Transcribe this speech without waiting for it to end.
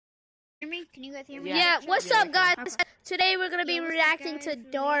Can you guys hear me? Yeah, what's up, guys? Today we're gonna be reacting to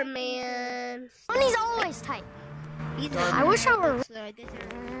Dhar, man. Money's always tight. I wish I were.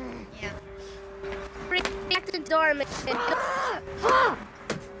 Yeah. Reacting to Dhar, man.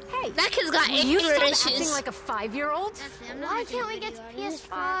 Hey, That kid's got you anger stop issues. acting like a 5-year-old? why can't we get to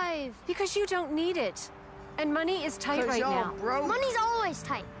PS5? Because you don't need it. And money is tight right now. Money's always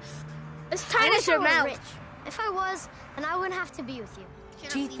tight. It's I tight wish as your I were mouth. rich. If I was, then I wouldn't have to be with you.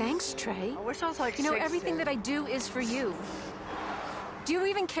 Gee, thanks, Trey. I wish I was like You know, 16. everything that I do is for you. Do you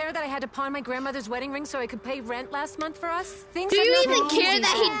even care that I had to pawn my grandmother's wedding ring so I could pay rent last month for us? Things Do have you never even been care easy.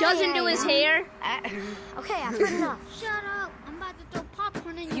 that he doesn't do his hair? Okay, I've heard enough. Shut up. I'm about to throw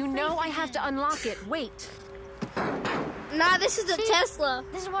popcorn in your You know face I have to again. unlock it. Wait. Nah, this is a See? Tesla.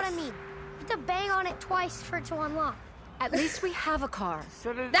 This is what I mean. You have to bang on it twice for it to unlock. At least we have a car.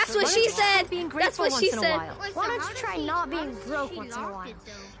 That's what she said. Being That's grateful what she once in a said. while. Wait, Why so don't how you does try she- not how being does broke she once in a lock while? it,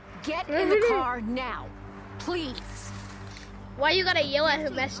 though? Get in the car now. Please. Why you gotta yell at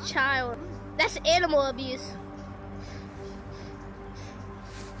him? That's child. That's animal abuse.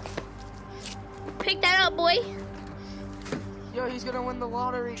 Pick that up, boy. Yo, he's gonna win the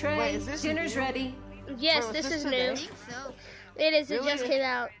lottery. Trey, Wait, is this dinner's new? ready. Yes, Wait, this was is this new. I think so. It is. It Really? just came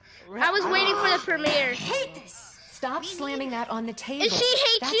out. I was waiting for the premiere. Stop slamming that on the table. And she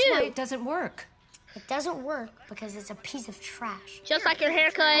hates That's you. why it doesn't work. It doesn't work because it's a piece of trash. Just like your I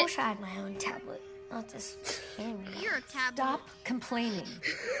haircut. wish I had my own tablet, not this camera. You're a tablet. Stop complaining.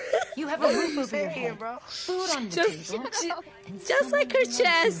 You have a roof over your Hey, head, bro. food on the Just, table, and just like her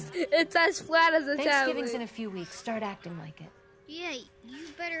someone loves chest. It's as flat as a Thanksgiving's in tablet. a few weeks. Start acting like it. Yeah, you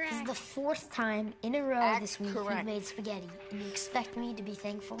better This is act. the 4th time in a row Act this week correct. you made spaghetti, and you expect me to be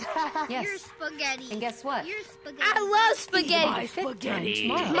thankful? You're Yes. spaghetti. And guess what? You're spaghetti. I love spaghetti. Fifth time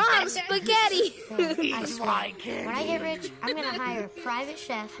tomorrow. Mom, spaghetti. I swear, when I get rich, I'm gonna hire a private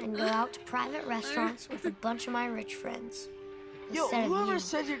chef and go out to private restaurants with a bunch of my rich friends. Yo, Instead of whoever you.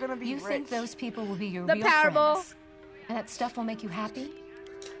 said you're gonna be You rich. think those people will be your The real Powerball. friends? And that stuff will make you happy?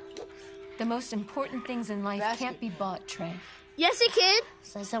 The most important things in life Basket. can't be bought, Trey. Yes, it can.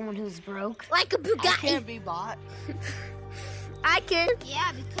 So someone who's broke. Like a I can't Bugatti. be bought. I can.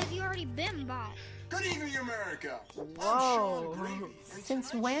 Yeah, because you already been bought. Good evening, America. Whoa.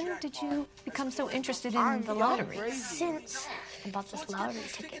 Since when did you become so interested I'm in the so lottery? crazy. Since I bought this Let's lottery get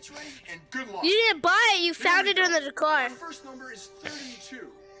those ticket. tickets ready and good luck. You didn't buy it. You found it under the car. Our first number is 32.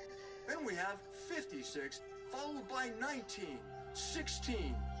 Then we have 56, followed by 19,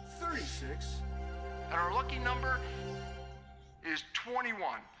 16, 36. And our lucky number is 21.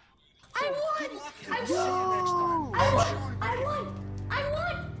 I Good won! luck I and we'll see you won! next time. I won! I won! I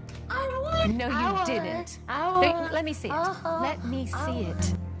won! I won! No, I you won. didn't. I Wait, won. let me see it. Uh-huh. Let me see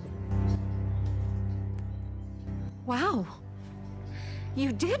it. Wow.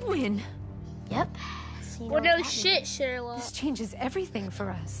 You did win. Yep. So you know Well, what no that shit, means. Sherlock. This changes everything for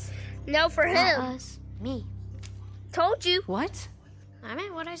us. No, for Not him. us. Me. Told you. What? I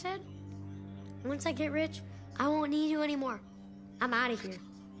meant what I said. Once I get rich, I won't need you anymore. I'm out of here.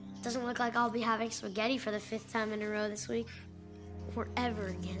 Doesn't look like I'll be having spaghetti for the 5th time in a row this week. Or ever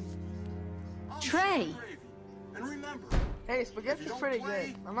again. Trey. Gravy. And remember, Hey, spaghetti's don't pretty play,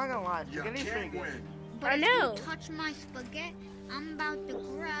 good. I'm not gonna lie. you Spaghetti's pretty can't good. win. But I if know. you touch my spaghetti, I'm about to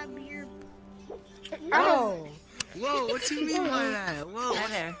grab your... Oh. Whoa, what you mean by that? Whoa, what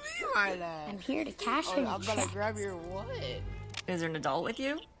there. you mean by that? I'm here to cash Oh, in I'm the gonna check. grab your what? Is there an adult with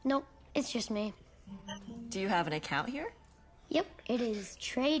you? Nope, it's just me. Do you have an account here? Yep, it is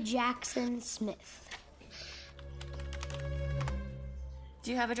Trey Jackson Smith.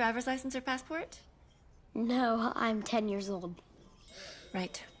 Do you have a driver's license or passport? No, I'm 10 years old.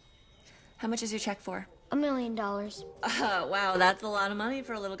 Right. How much is your check for? $1 million. Wow, that's a lot of money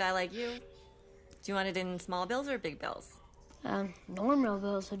for a little guy like you. Do you want it in small bills or big bills? Normal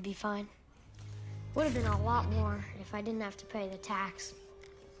bills would be fine. Would have been a lot more if I didn't have to pay the tax.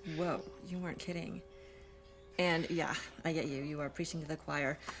 Whoa, you weren't kidding. And yeah, I get you. You are preaching to the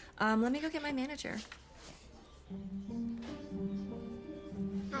choir. Let me go get my manager.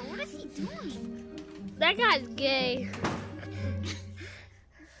 Bro, what is he doing? That guy's gay.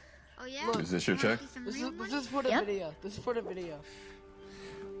 Oh, yeah? Is this your check? This is for the Yep. video. This is for the video.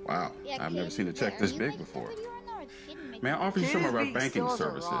 Wow, I've never seen a check this big before. May I offer you some of our Kids banking still has a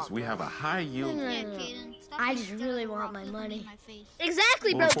services? rock, We bro. have a high yield. Yeah, Kaden, stop I being just really dumb want my and money. looking in my face.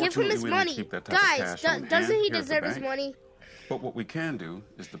 Exactly, Well, bro. Give him his unfortunately, we don't money. keep that type of Guys, cash on doesn't hand he here at the deserve his bank. money? But what we can do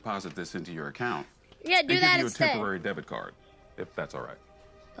is deposit this into your account Yeah, and do give that you a instead. temporary debit card, if that's all right.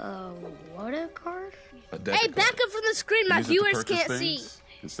 What a card? A debit Hey, card. back up from the screen. My Use it to viewers purchase can't see. things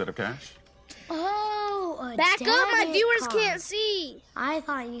instead of cash. Oh, a Back up, my debit viewers card. can't see. I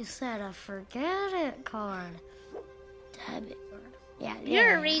thought you said a forget it card. Debit card. Yeah,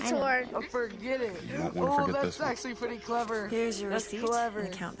 You're a I know. retard. Oh, forget it. You won't want to forget that's this one. actually pretty clever. Here's your That's receipt clever.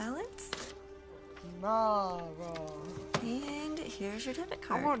 and account balance. Nah, bro. And here's your debit I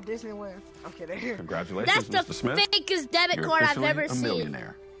card. want Disneyland. Okay, there. Congratulations, That's Mr. the Smith. fakest debit You're card I've officially ever a seen.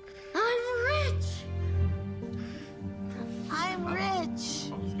 millionaire. I'm rich. I'm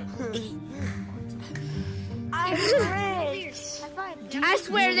rich. I'm rich. I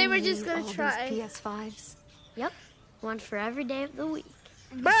swear they were just gonna try. PS5s. Yep, one for every day of the week.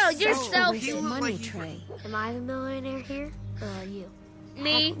 Bro, you're so He looked Money like tray. Am I the millionaire here, or are you? I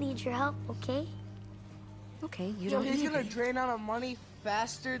me. don't need your help, okay? Okay, you Yo, don't he's need gonna it. drain out of money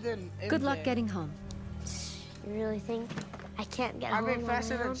faster than MJ. Good luck getting home. You really think I can't get I home mean, on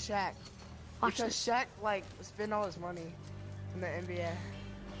faster my than own? Shaq. Watch Because this. Shaq, like, spent all his money in the NBA.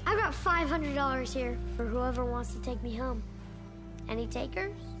 I've got $500 here for whoever wants to take me home. Any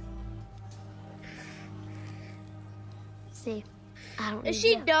takers? See, I don't Is need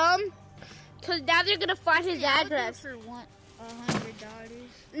she you. dumb? Cause now they're gonna find his address. For $100.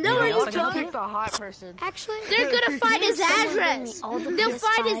 No, I are you gotta talking? pick the hot person. Actually, They're gonna find his Someone bring me address. all the They'll PS5s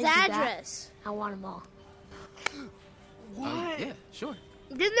find his you got. address. I want them all. What? Yeah, sure.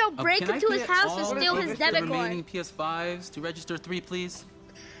 Then they'll break Can I into his get house and all steal of his the debit remaining card. PS5s to register 3, please?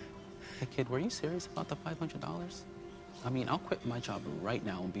 Hey, kid, were you serious about the $500? I mean, I'll quit my job right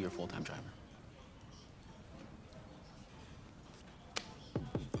now and be your full-time driver.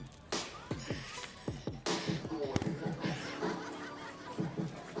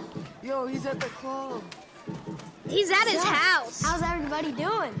 Yo, he's at the club. He's at his house. How's everybody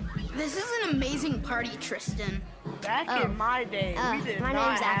doing? This is an amazing party, Tristan. Back in my day, we did my not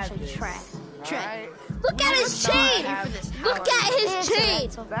name's have actually this. Trey. Alright? Look at his Not chain. have this. Look at his chain.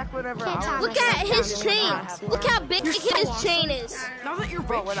 Back whenever Can't I talk was Look at his chain. Look how big his chain is. Now that you're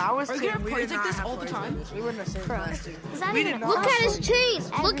bro, when I was 10, we did not this have all the toys time? like this. We were in the same class too. Is that We even did a not Look at his chain.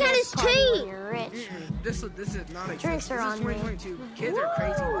 Look at his chain. You're rich. This is not a Drinks are on me. 2022. Kids are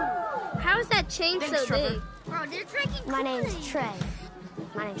crazy. How is that chain so big? Bro, they're drinking My name's Trey.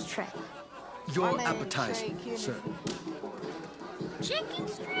 My name's Trey. Your appetizer, sir. chicken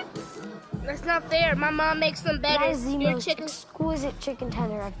strips. That's not fair. My mom makes them That better. is the Your most chicken. exquisite chicken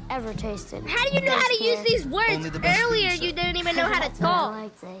tender I've ever tasted. How do you know how to use these words? Only the best Earlier, food, sir. you didn't even know how to That's what I talk.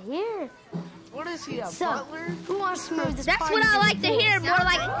 like to hear. What is he, a So, butler? who wants to move this That's party what I to like the to pool? hear. More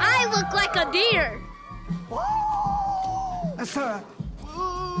like I look like a deer. Sir,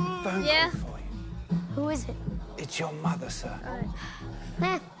 phone Yeah. call for you. Who is it? It's your mother, sir.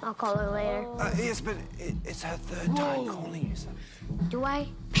 I'll call her later. Yes, but it's her third time calling you, sir. Do I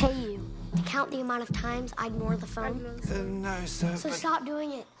pay you to count the amount of times I ignore the phone? No, sir, So but... stop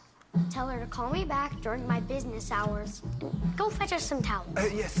doing it. Tell her to call me back during my business hours. Go fetch us some towels.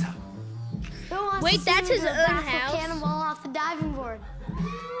 yes, sir. Who wants Wait, to see that's me his do a own backflip house? cannonball off the diving board?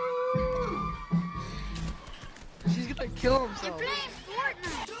 She's gonna kill himself. Playing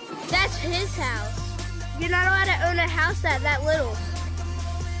Fortnite. That's his house. You're not allowed to own a house that little.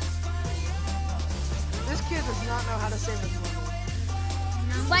 This kid does not know how to save his money.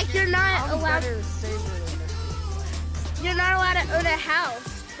 Like you're not I'm allowed. better saver than this kid. You're not allowed to own a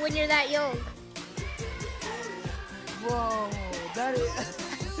house when you're that young. Whoa, that is...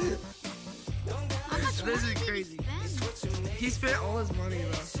 This is crazy. He spent all his money,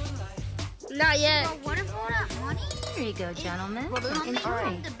 though. Not yet. Bro, what if all that money? Here you go, gentlemen. Well, then, Enjoy. all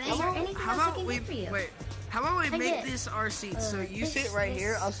right. The Is there bank. anything How else I about can we do for you? wait? How about we I make get, this our seat? So you this, sit right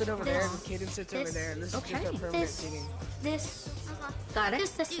here, I'll sit over there, and this, Kaden sits over this, there, and this okay. is just a permanent This, seating. this, Got it?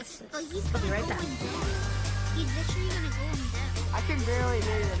 this. Oh, he's I'll gonna be right go back. in debt. He's literally gonna go in debt. I can barely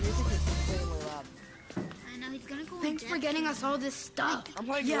hear you. The music is insanely loud. I know he's gonna go in Thanks debt. for getting us all this stuff. I'm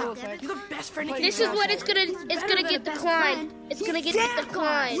playing Yeah, Gorilla Tag. you're the best friend. Like, This is what it's gonna get declined. It's gonna get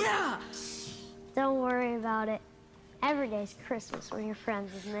declined. Yeah. Don't worry about it. Every day's Christmas when you're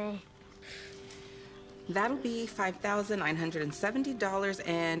friends with me. That'll be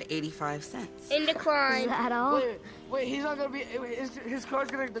 $5,970.85. In Is decline. that all? Wait, he's not gonna be. His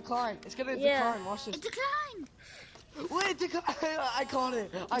card's gonna decline. It's gonna Yeah. decline. Watch this. It declined. Wait, I called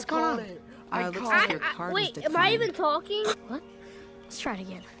it. I going called on? it. Looks called like it. your card Wait, was am I declined. even talking? What? Let's try it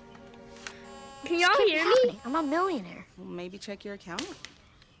again. Can y'all Can't be hear happening. me? I'm a millionaire. Well, maybe check your account.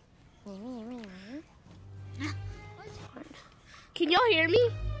 Can y'all hear me?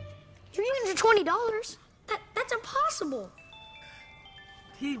 $320? That's impossible.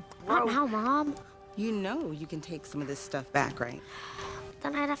 He Not broke. now, Mom. You know you can take some of this stuff back, right?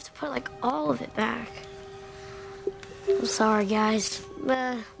 Then I'd have to put like all of it back. I'm sorry, guys.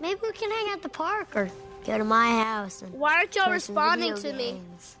 Maybe we can hang out at the park or go to my house. And why aren't y'all play some responding video to me?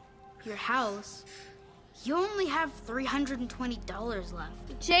 games. Your house? You only have $320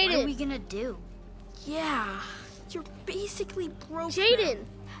 left. Jaden. What are we gonna do? Yeah, you're basically broke. Jaden.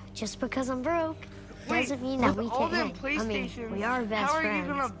 Just because I'm broke Wait, doesn't mean that we with all can't them hang. I mean, PlayStations, we are best how are friends.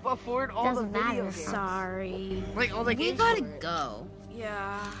 you gonna afford all Doesn't the video matter. games? Sorry. Like all the We games gotta for it. go.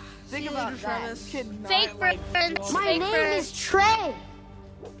 Yeah. Think about that. Kid Fake friends. My fake name friends. is Trey.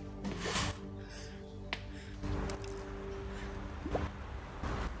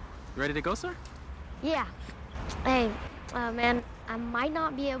 You ready to go, sir? Yeah. Hey, man, I might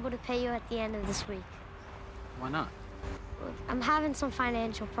not be able to pay you at the end of this week. Why not? I'm having some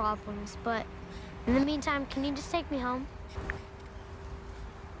financial problems, but in the meantime, can you just take me home?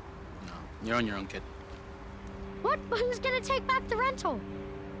 No, you're on your own, kid. What? But who's gonna take back the rental?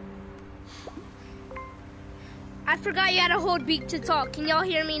 I forgot you had to hold beak to talk. Can y'all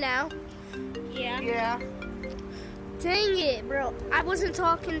hear me now? Yeah. Dang it, bro. I wasn't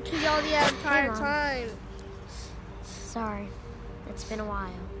talking to y'all the entire Mom. time. Sorry. It's been a while.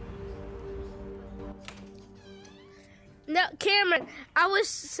 No, Cameron, I was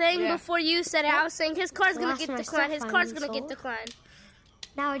saying Yeah. before you said it, I was saying his car's The gonna last get one I declined. still His find car's you gonna get sold. declined.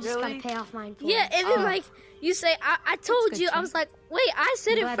 Now I just Really? gotta pay off mine. Yeah, and then like you say, I told you, I was like, wait, I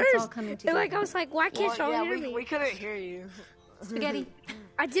said it glad it's all first. coming And like I together. was like, why can't Well, y'all yeah, hear me? we couldn't hear you. Spaghetti,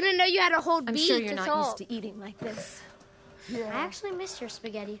 I didn't know you had to hold I'm beak sure to you're not talk. used to eating like this. I actually missed your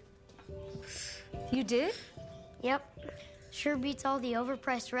spaghetti. You did? Yep. Sure beats all the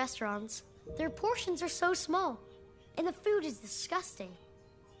overpriced restaurants. Their portions are so small. And the food is disgusting.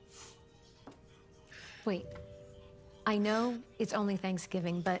 Wait. I know it's only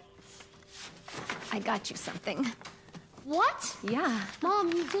Thanksgiving, but I got you something. What? Yeah,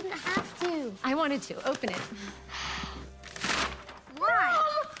 Mom, you didn't have to. I wanted to. Open it. Why?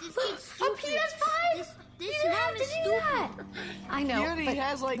 This kid's A stupid. PS5? This You didn't mom have to is do stupid. that. I know, He already but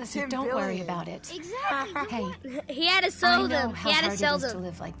has, like, listen, 10 don't worry billion. about it. Exactly. Hey, He had to I sell know them. how He had hard to sell it is to them.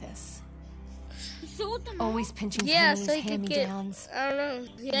 live like this. He sold them. Always pinching Yeah, pennies, so he could get. hand-me-downs. I don't know.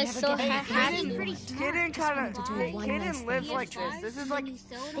 He Never has so get ha- anything happy. you Pretty want. smart. Kaden wanted to do one Kaden nice lives thing like for this. This is like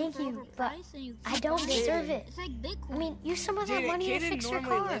Thank you, but I don't deserve it. It's like Bitcoin. I mean, use some of that money to Kaden fix your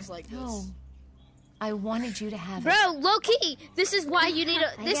normally car. lives like this. No. I wanted you to have it. Bro, low key, this is why you need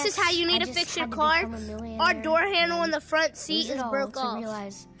to. I This is guess how you I need to just fix your had to car. become a millionaire Our door handle and in the front lose seat it is all broke to off.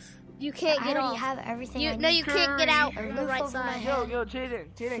 realize You can't I get already off. have everything You I no, need. you can't get out A on the roof right over my side. head,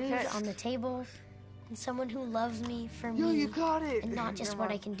 Jaden, food catch. on the table, and someone who loves me for Yo, me, you got it. and not just Never what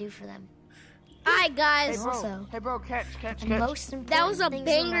I mind. can do for them. Alright, guys. Hey, bro. Also, Hey, bro, catch. The most important That was a things in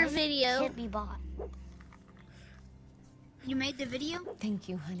banger life video. can't be bought. You made the video? Thank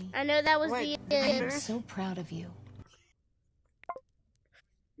you, honey. I know that was Wait, the I end. am so proud of you.